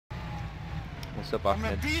What's up, I'm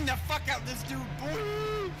gonna Ahmed? beat the fuck out this dude,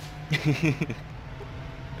 boy!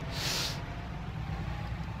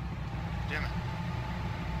 Damn it.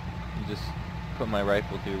 You just put my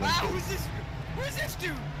rifle through. Ah, who's this? Where's this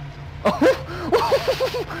dude?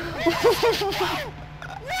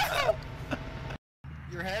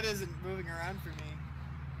 Your head isn't moving around for me.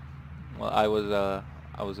 Well, I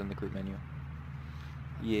was in the group menu.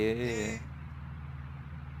 Yeah.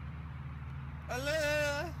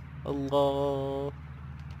 Allah. Allah.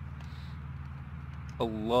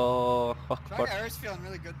 Allah Akbar. Irish feeling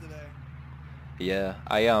really good today. Yeah,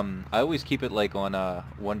 I always keep it like on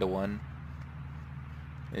 1-to-1.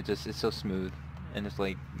 It's so smooth, and it's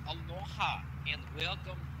like. Aloha and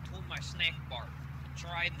welcome to my snack bar.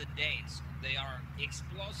 Try the dates; they are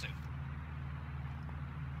explosive.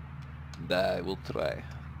 I will try.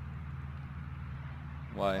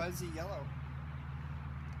 Why? Why is he yellow?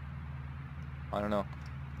 I don't know.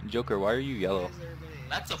 Joker, why are you yellow?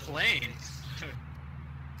 That's a plane.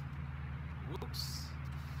 Whoops.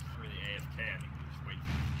 I'm really AFK. I think we just wait.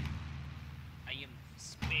 I am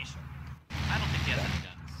special. I don't think he has any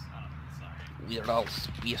guns. Oh, sorry. We're all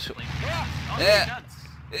special. Like, oh, guns.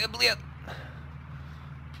 Блин.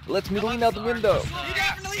 Let me lean out the window. He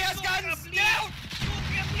definitely has guns! Get out!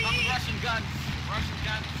 Russian guns. Russian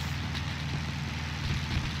guns.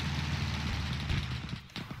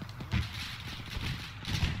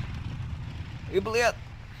 Блин.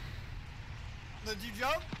 Did you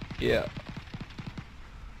jump? Yeah.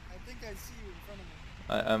 I think I see you in front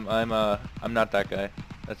of me. I'm not that guy.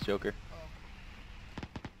 That's Joker. Oh.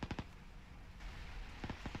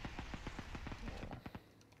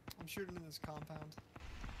 I'm shooting in this compound.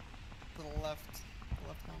 To the left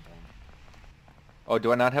compound. Oh,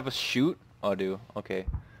 do I not have a shoot? Oh, I do. Okay.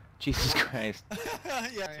 Jesus Christ.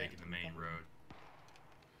 Yeah. Taking the main road.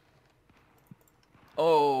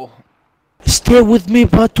 Oh. Stay with me,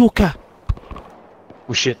 Batuka.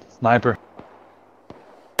 Oh shit, sniper.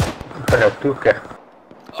 Batuka.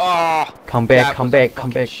 Oh. Come back, come back, come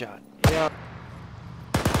back. Shot. Yeah.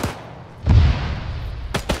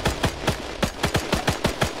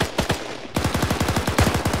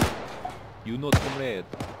 You not comrade.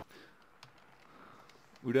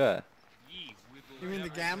 Ura. You mean the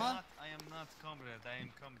gamma? I am not comrade, I am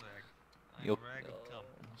comrade. I am Yo- dragon come.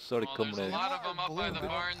 Sorry, Well, there's a comrade. lot of them up by the Blue.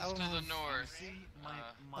 barns I don't to the have- north. See,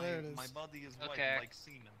 my, there it is. my body is white Okay. like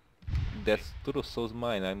semen. That's true, so's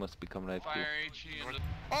mine. I must be comrade too. Fire HE and the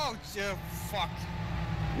Oh, fuck.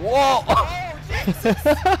 Whoa! Oh,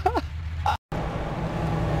 Jesus!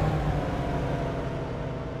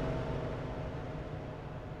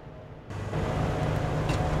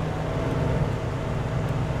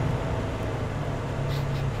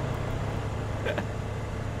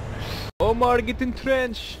 Omar, get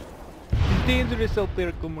entrenched! It's dangerous out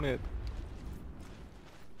there, comrade.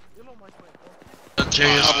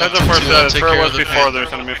 Panzer Force says where it was before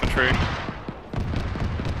there's enemy infantry.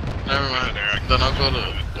 Never mind. Then I'll go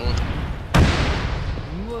to.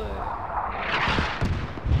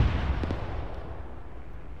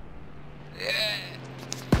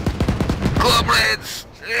 Comrades!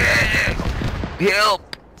 Help!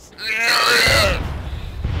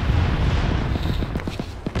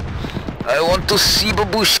 I want to see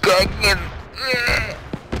Babushka again.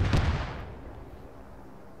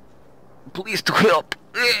 Please to help.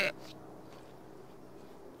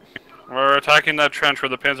 We're attacking that trench where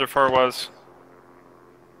the Panzer IV was.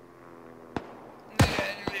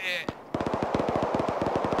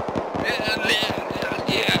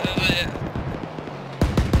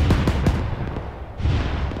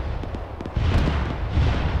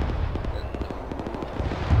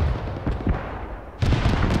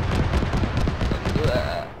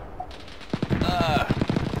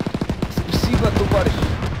 Спасибо, товарищ.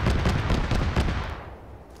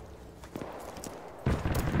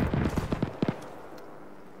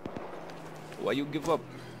 Why you give up?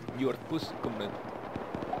 You are pussy, comrade.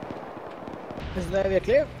 Is the area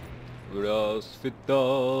clear?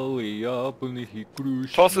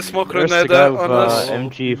 Toss the smoke There's a grenade guy on with us.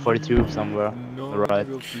 MG42 somewhere on the right.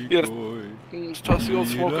 Yes. Just toss the old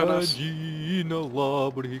smoke on us. You know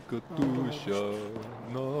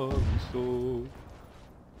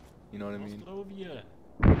what I mean?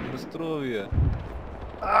 Nostrovia.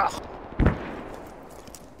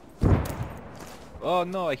 Oh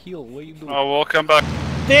no, I heal. What are you doing? Oh, we'll come back.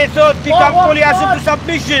 They thought we come fully as into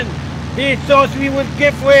submission. They thought we would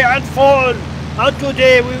give way and fall. And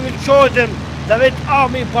today we will show them the Red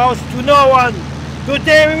Army bows to no one.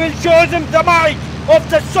 Today we will show them the might of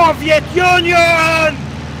the Soviet Union.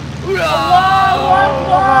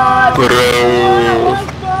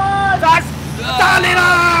 That's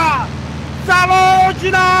Stalina! Stalin!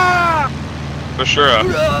 For sure. What's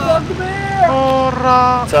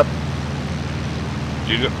up?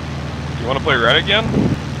 You want to play red again?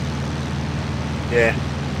 Yeah.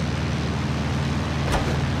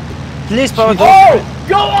 Please, Power. Go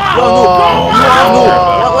on!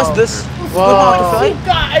 What was this?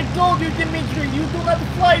 I told you, Dimitri, you do not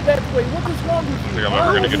fly that way. What is wrong with I you? think I'm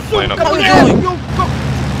ever gonna get a plane up Come there. here,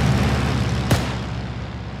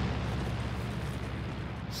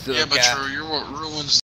 So Yeah, but guy. true, you're what ruins